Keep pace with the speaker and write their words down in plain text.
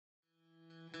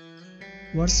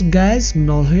What's up guys,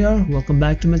 Munal here. Welcome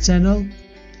back to my channel.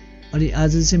 अनि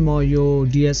आज चाहिँ म यो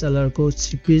DSLR को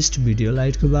cheapest भिडियो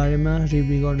लाइट को बारेमा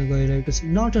रिभ्यु गर्न गइरहेको छु.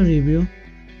 नट अ रिभ्यु,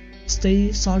 यस्तै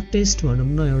सर्ट टेस्ट भनौं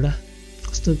न, एउटा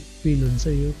कस्तो फिल हुन्छ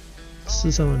यो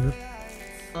सुसा भन्नु.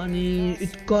 अनि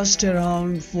इट कस्ट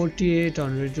अराउन्ड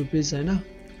 4800 रुपैयाँ हैन.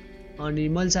 अनि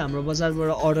मैले चाहिँ हाम्रो बजारबाट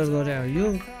अर्डर गरे हो. यो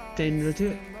 10 र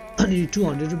थियो. अनि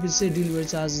 200 रुपैयाँ चाहिँ डेलिभरी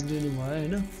चार्ज दिनु भयो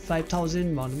हैन.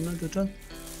 5000 भनौं न टोटल.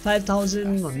 5000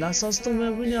 भन्दा सस्तोमा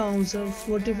पनि आउँछ.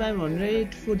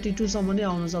 4500 42 सम्म नै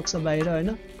आउन सक्छ बाहिर हैन.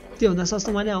 त्यो भन्दा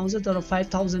सस्तोमा नै आउँछ, तर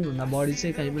 5000 भन्दा बढी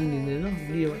चाहिँ कहीँ पनि दिँदैन.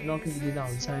 लकिङ दिँदा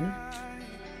हुन्छ हैन.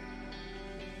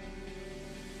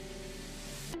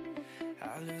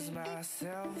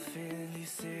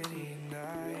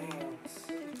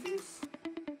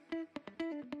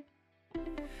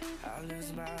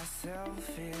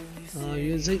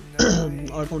 यो चाहिँ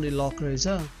अड्काउने लक रहेछ.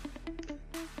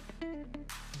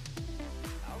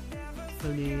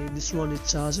 अनि दिस वान इज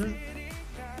चार्जर.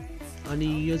 अनि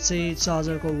यो चाहिँ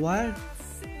चार्जर को वायर.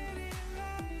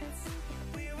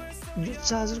 यो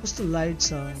चार्जर कस्तो लाइट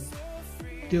छ,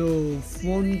 त्यो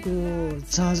फोन को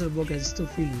चार्जर बोके जस्तो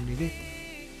फिल हुने के.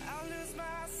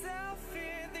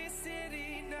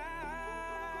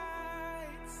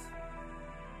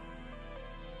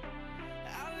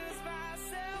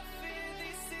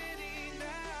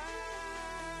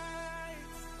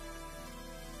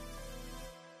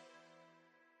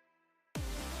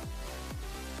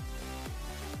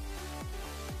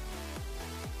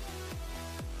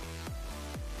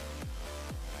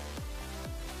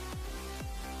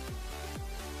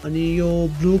 अनि यो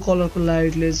ब्लू कलर को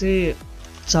लाइटले चाहिँ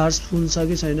चार्ज फुल छ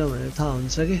कि छैन भनेर थाहा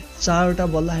हुन्छ कि. चारवटा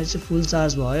बल्दाखेरि चाहिँ फुल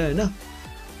चार्ज भयो हैन.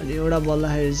 अनि एउटा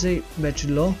बल्दाखेरि चाहिँ ब्याट्री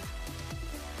लो.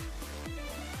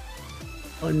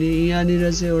 अनि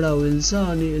यहाँनिर चाहिँ एउटा व्हील छ.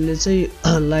 अनि यसले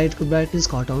चाहिँ लाइट को ब्राइटनेस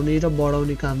घटाउने र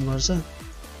बढाउने काम गर्छ.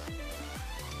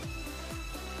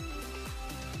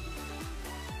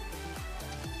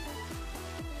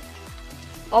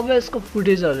 अब यसको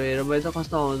फुटेजहरु हेर मैले त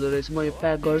कस्तो आउँदो रहेछ. म यो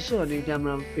प्याक गर्छु अनि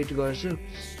क्यामेरामा फिट गर्छु.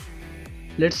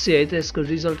 लेट्स सी है त यसको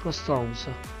रिजल्ट कस्तो आउँछ.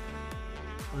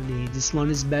 अनि दिस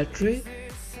वान इज ब्याट्री.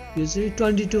 यो चाहिँ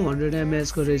 2200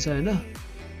 mAh को रहेछ हैन.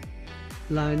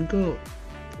 लाइन को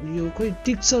यो खोइ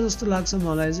टिक्छ जस्तो लाग्छ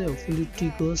मलाई चाहिँ. होपफुली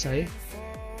टिक होस् है.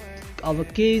 अब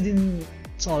केही दिन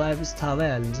चलाएपछि थाहा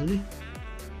भइहाल्छ नि.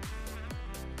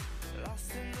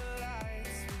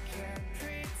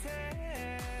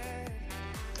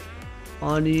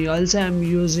 अनि अहिले चाहिँ I'm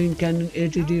using canine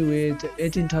 80D with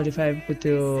 1835 को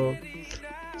त्यो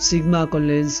सिग्मा को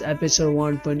लेन्स एपेचर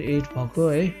 1.8 भएको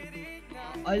है.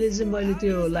 अहिले चाहिँ मैले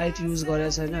त्यो लाइट युज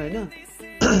गरेको छैन हैन.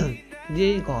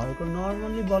 यही घरको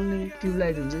नर्मली बल्ने ट्युब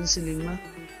लाइट हुन्छ नि सिलिङमा,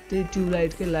 त्यही ट्युब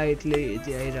लाइटकै लाइटले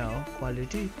यति आइरहेको हो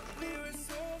क्वालिटी.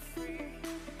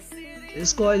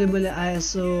 यसको अहिले मैले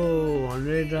ISO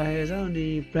 100 राखेर अनि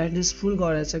ब्राइटनेस फुल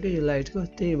गरेको छ के यो लाइट को.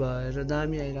 त्यही भएर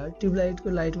दामी आइरहेको. ट्युब लाइट को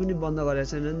लाइट पनि बन्द गरेको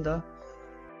छैन नि त.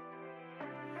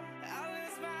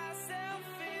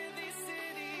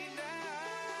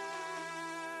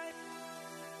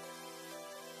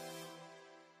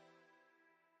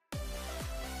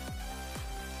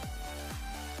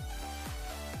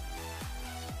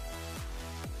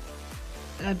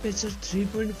 एपेचर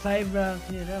 3.5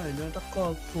 राखेर हैन टक्क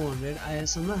 400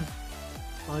 ISO मा.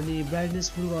 अनि ब्राइटनेस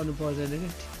फुल गर्नु पर्दैन के.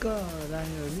 ठिक्क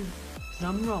राख्यो भने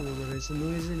राम्रो आउँदो रहेछ.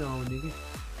 नोइज नै नआउने के.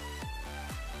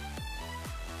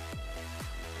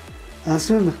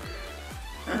 हाँस्नु न.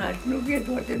 हाँस्नु के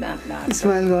सोचे नाच्न.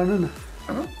 स्माइल गर्नु न.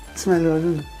 स्माइल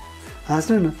गर्नु न.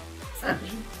 हाँस्नु न.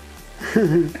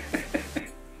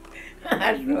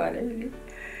 हाँस्नु अरे.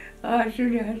 हाँस्नु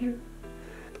नि हाँस्नु.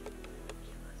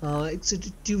 एकचोटि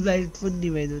ट्युब लाइट पनि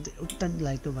निभाइदिनु. एउटा नि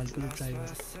लाइट नबाल्नु ट्राई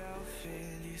गर्छु.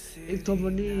 एक थोप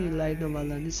पनि लाइट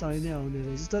नबाल्दा नि सही नै आउने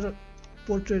रहेछ. तर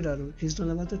पोर्ट्रेटहरू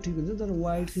खिच्नलाई मात्र ठिक हुन्छ. तर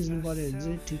वाइट खिच्नु पर्यो भने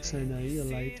चाहिँ ठिक छैन है यो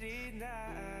लाइट.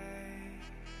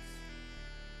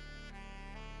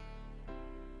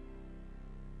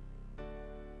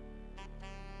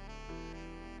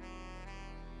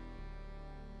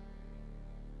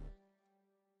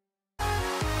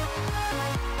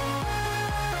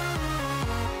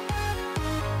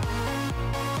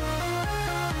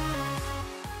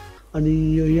 अनि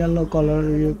यो येलो कलर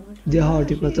यो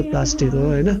देखावटी मात्र प्लास्टिक हो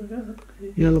हैन.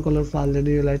 येलो कलर फाल्दैन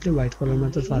यो लाइटले, व्हाइट कलर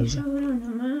मात्र फाल्छ.